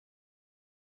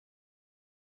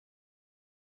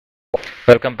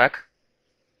Welcome back.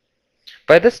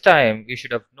 By this time, you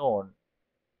should have known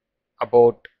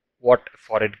about what a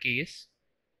foreign key is,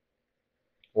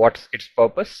 what's its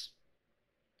purpose,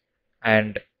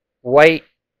 and why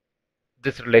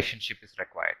this relationship is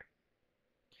required.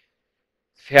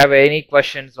 If you have any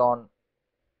questions on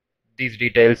these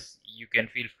details, you can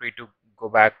feel free to go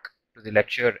back to the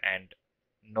lecture and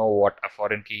know what a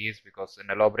foreign key is, because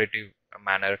an elaborative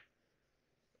manner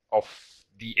of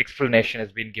the explanation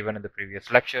has been given in the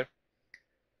previous lecture.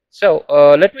 So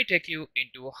let me take you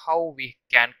into how we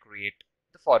can create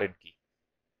the foreign key.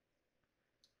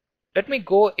 Let me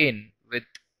go in with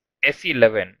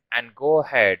S11 and go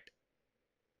ahead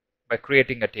by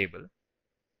creating a table.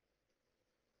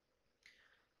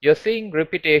 You're seeing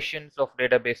repetitions of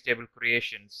database table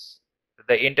creations.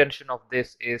 The intention of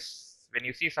this is when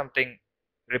you see something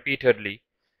repeatedly,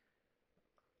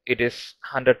 it is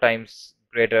 100 times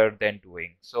greater than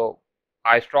doing. So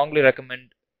I strongly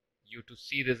recommend you to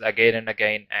see this again and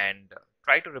again and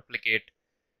try to replicate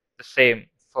the same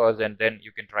first, and then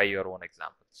you can try your own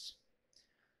examples.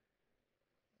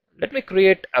 Let me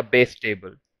create a base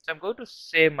table. So I'm going to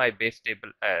save my base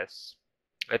table as,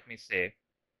 let me say,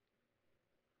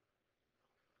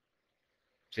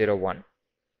 01,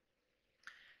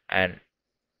 and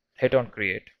hit on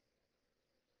create.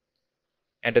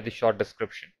 Enter the short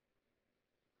description.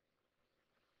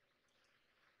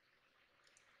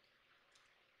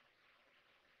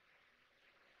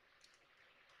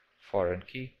 Foreign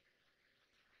key.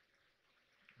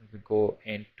 We go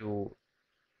into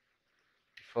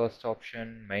the first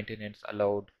option, maintenance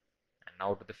allowed, and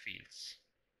now to the fields.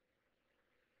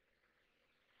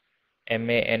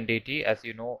 MANDT, as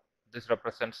you know, this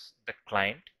represents the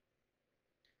client,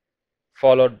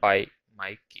 followed by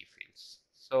my key fields.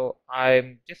 So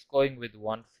I'm just going with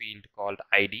one field called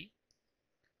ID,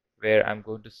 where I'm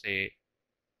going to say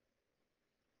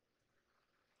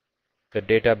the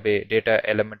data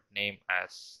element name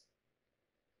as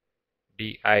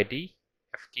DID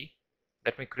F key.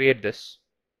 Let me create this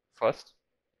first.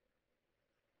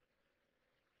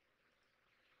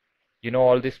 You know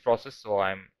all this process, so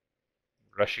I'm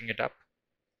rushing it up.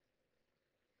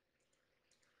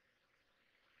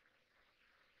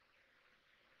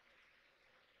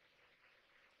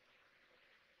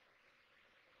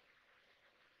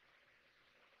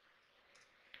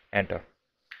 Enter.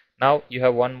 Now you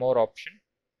have one more option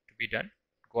to be done.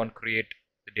 Go and create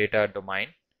the data domain.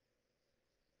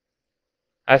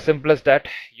 As simple as that,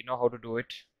 you know how to do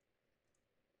it.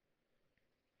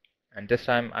 And this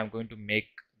time I'm going to make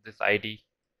this ID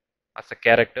as a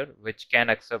character which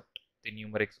can accept the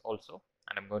numerics also,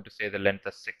 and I'm going to say the length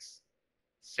as 6.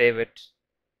 Save it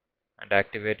and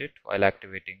activate it. While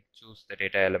activating, choose the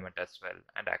data element as well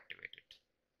and activate it.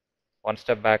 One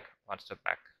step back, one step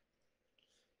back.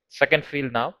 Second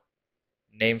field now,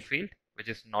 name field, which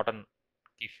is not a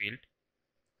key field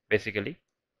basically,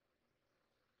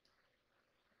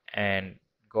 and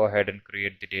go ahead and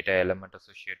create the data element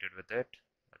associated with it.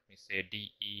 Let me say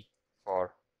DE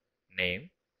for name.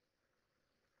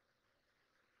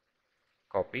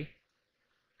 Copy,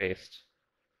 paste.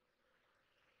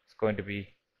 It's going to be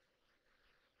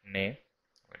name.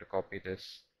 I'm going to copy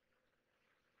this,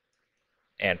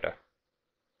 enter.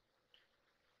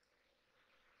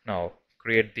 Now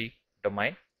create the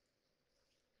domain.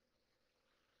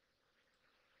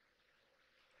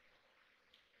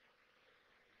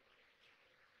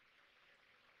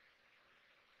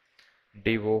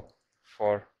 Devo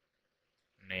for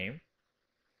name.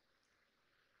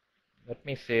 Let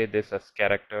me say this as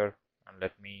character, and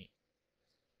let me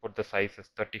put the size as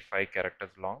 35 characters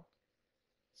long.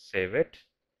 Save it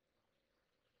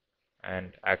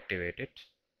and activate it.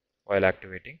 While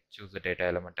activating, choose the data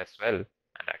element as well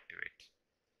and activate.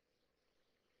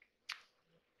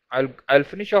 I'll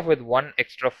finish off with one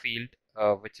extra field,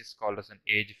 which is called as an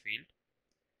age field.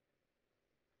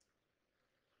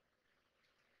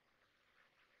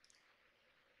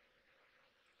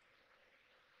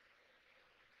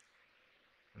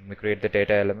 Let me create the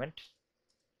data element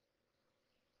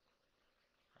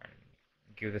and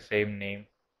give the same name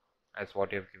as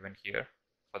what you have given here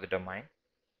for the domain.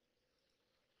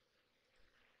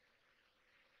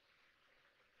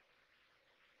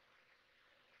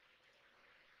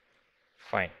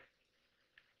 Fine.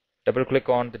 Double click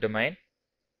on the domain,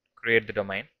 create the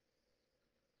domain.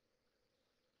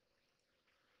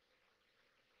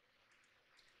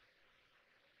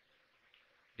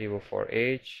 Devo for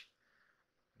age.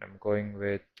 I'm going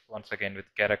with, once again, with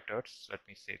characters. Let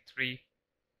me say 3.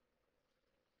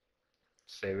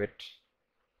 Save it,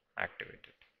 activate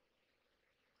it.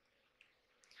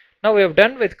 Now we have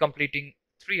done with completing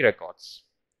 3 records.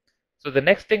 So the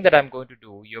next thing that I'm going to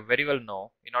do, you very well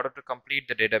know, in order to complete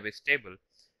the database table,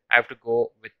 I have to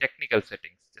go with technical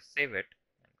settings. Just save it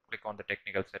and click on the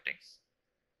technical settings.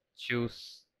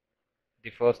 Choose the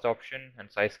first option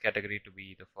and size category to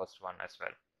be the first one as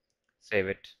well. Save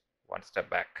it, one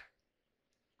step back.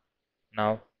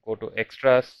 Now go to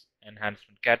extras,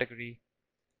 enhancement category,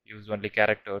 use only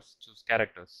characters, choose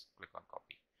characters, click on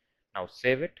copy. Now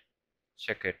save it,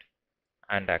 check it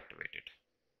and activate it.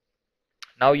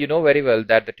 Now you know very well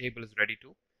that the table is ready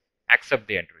to accept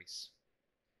the entries.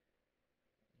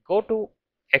 Go to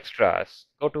extras,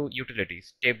 go to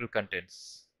utilities, table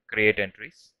contents, create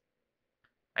entries,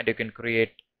 and you can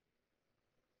create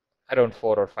around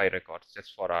 4 or 5 records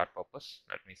just for our purpose.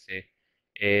 Let me say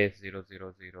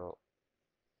A000,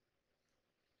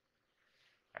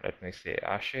 and let me say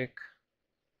Ashik,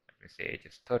 let me say age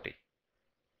is 30.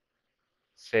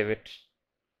 Save it,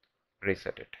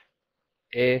 reset it.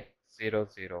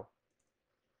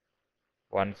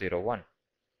 A00101,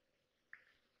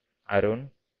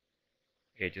 Arun,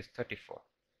 age is 34.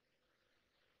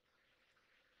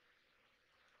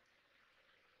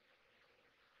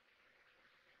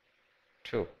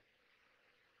 Two,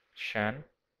 Shan,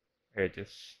 age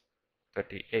is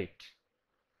 38.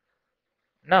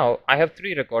 Now I have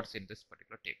 3 records in this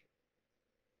particular table.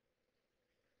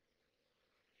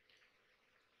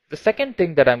 The second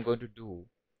thing that I'm going to do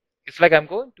is like I'm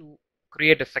going to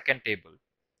create a second table.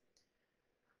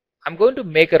 I'm going to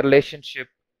make a relationship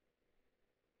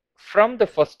from the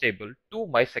first table to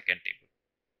my second table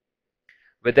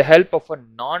with the help of a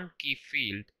non-key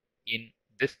field in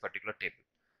this particular table.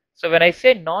 So when I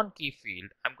say non-key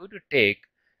field, I'm going to take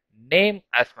name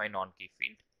as my non-key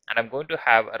field, and I'm going to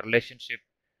have a relationship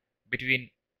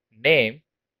between name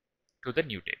to the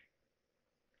new table.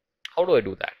 How do I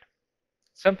do that?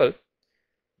 Simple.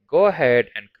 Go ahead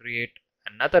and create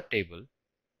another table.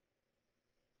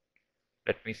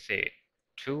 Let me say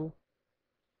 2,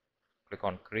 click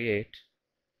on create,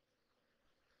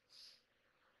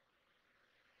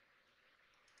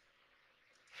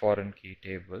 foreign key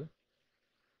table.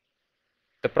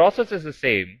 The process is the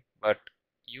same, but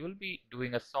you will be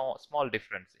doing a small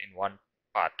difference in one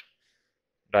part.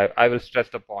 I will stress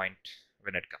the point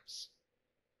when it comes.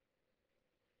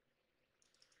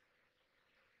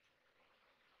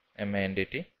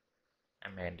 MANDT,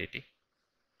 MANDT.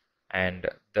 And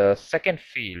the second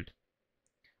field,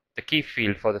 the key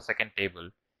field for the second table,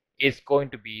 is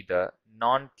going to be the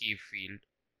non-key field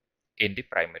in the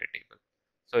primary table.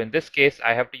 So in this case,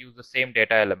 I have to use the same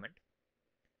data element.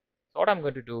 So what I'm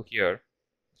going to do here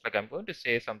is like I'm going to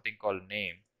say something called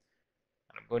name,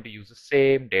 and I'm going to use the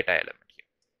same data element here.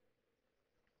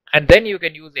 And then you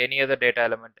can use any other data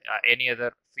element, any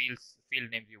other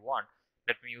field names you want.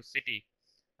 Let me use city,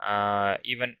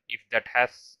 even if that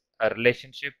has a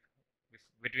relationship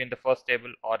between the first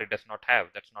table or it does not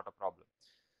have, that's not a problem.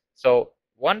 So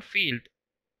one field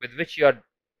with which you are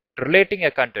relating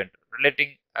a content,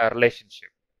 relating a relationship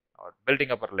or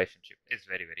building up a relationship is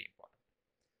very, very important.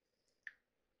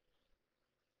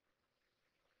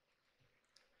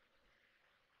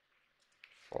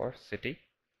 For city,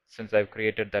 since I've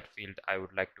created that field, I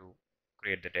would like to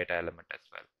create the data element as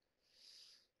well.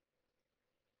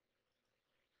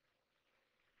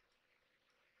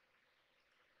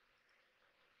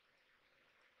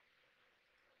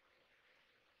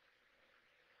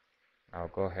 Now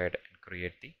go ahead and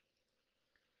create the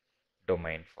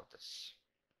domain for this.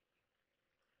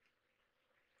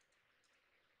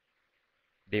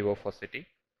 Devo for city,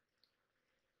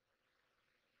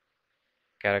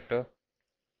 character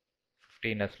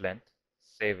 15 as length,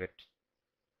 save it,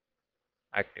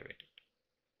 activate it.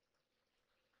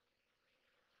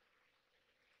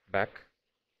 Back,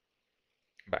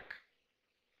 back.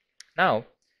 Now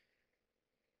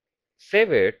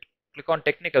save it, click on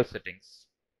technical settings,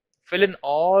 fill in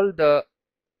all the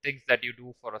things that you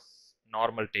do for a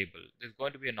normal table. There's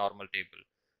going to be a normal table,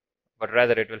 but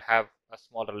rather it will have a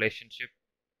small relationship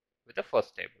with the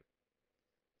first table.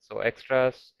 So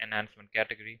extras, enhancement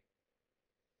category,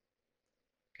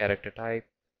 character type,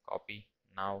 copy.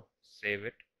 Now save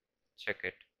it, check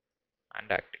it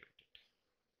and activate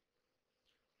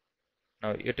it.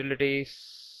 Now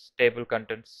utilities, table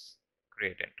contents,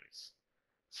 create entries.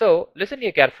 So listen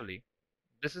here carefully.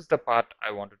 This is the part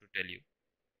I wanted to tell you.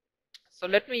 So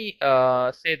let me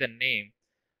say the name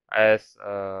as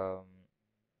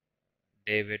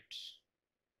David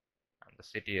and the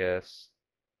city as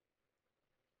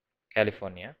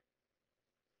California.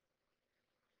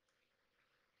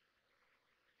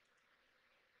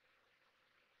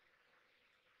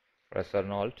 Press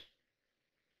Alt.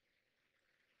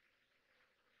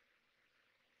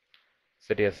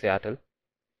 city of Seattle.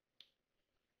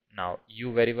 Now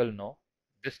you very well know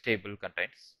this table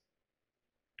contains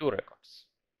two records.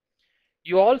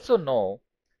 You also know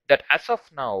that as of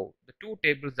now, the two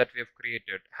tables that we have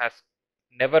created has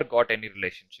never got any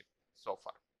relationship so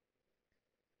far.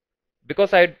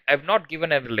 Because I've not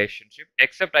given a relationship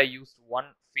except I used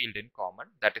one field in common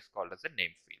that is called as a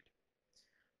name field.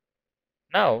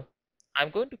 Now I'm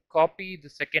going to copy the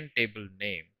second table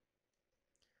name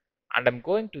and I'm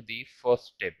going to the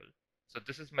first table. So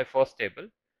this is my first table.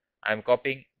 I'm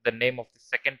copying the name of the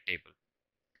second table.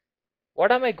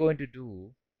 What am I going to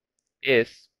do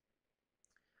is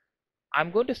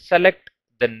I'm going to select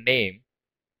the name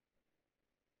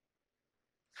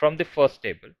from the first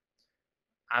table.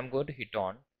 I'm going to hit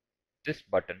on this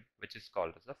button which is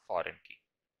called as a foreign key.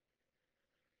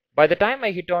 By the time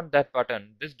I hit on that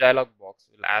button, this dialog box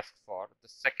will ask for the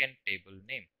second table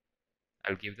name.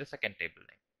 I'll give the second table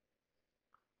name.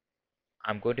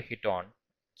 I'm going to hit on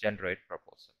generate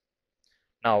proposal.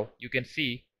 Now you can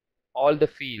see all the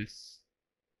fields,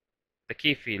 the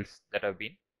key fields that have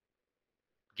been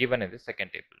given in the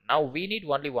second table. Now we need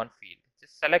only one field.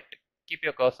 Just select, keep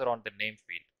your cursor on the name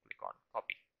field, click on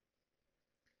copy.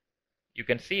 You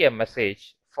can see a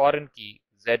message foreign key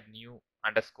z new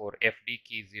underscore fd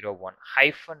key 01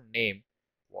 hyphen name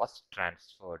was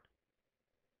transferred.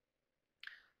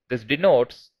 This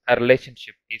denotes a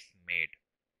relationship is made.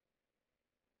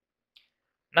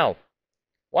 Now,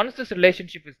 once this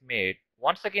relationship is made,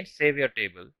 once again save your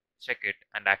table, check it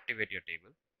and activate your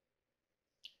table.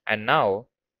 And now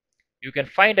you can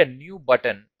find a new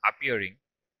button appearing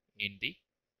in the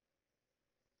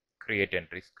create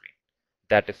entry screen.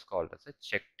 That is called as a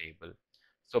check table.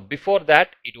 So before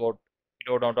that, it would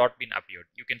not been appeared.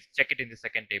 You can check it in the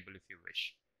second table if you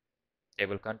wish.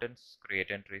 Table contents,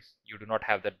 create entries. You do not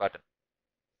have that button.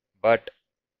 But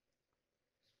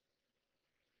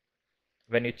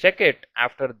when you check it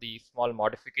after the small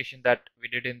modification that we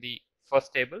did in the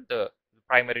first table, the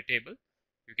primary table,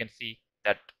 you can see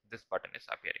that this button is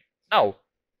appearing. Now,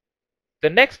 the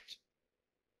next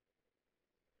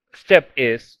step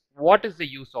is what is the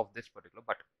use of this particular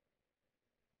button?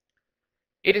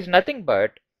 It is nothing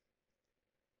but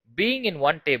being in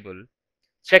one table,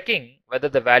 checking whether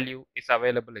the value is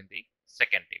available in the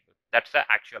second table. That's the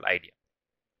actual idea.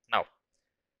 Now,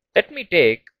 let me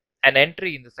take an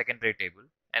entry in the secondary table,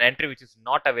 an entry which is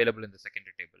not available in the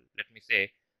secondary table. Let me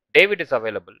say David is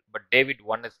available, but David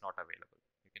 1 is not available.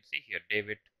 You can see here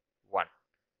David 1.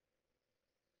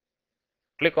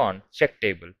 Click on check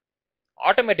table.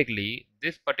 Automatically,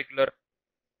 this particular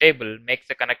table makes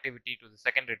a connectivity to the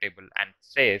secondary table and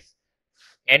says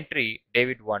entry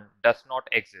David 1 does not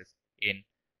exist in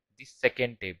the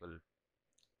second table.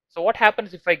 So what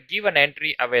happens if I give an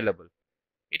entry available?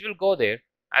 It will go there,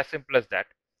 as simple as that.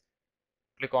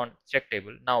 Click on check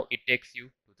table. Now it takes you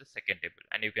to the second table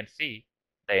and you can see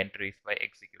the entries by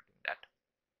executing that.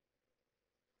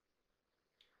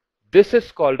 This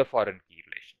is called a foreign key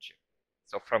relationship.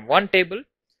 So from one table,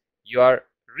 you are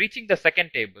reaching the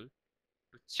second table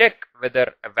to check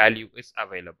whether a value is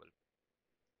available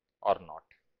or not.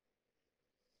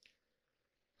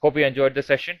 Hope you enjoyed the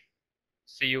session.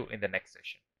 See you in the next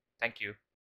session. Thank you.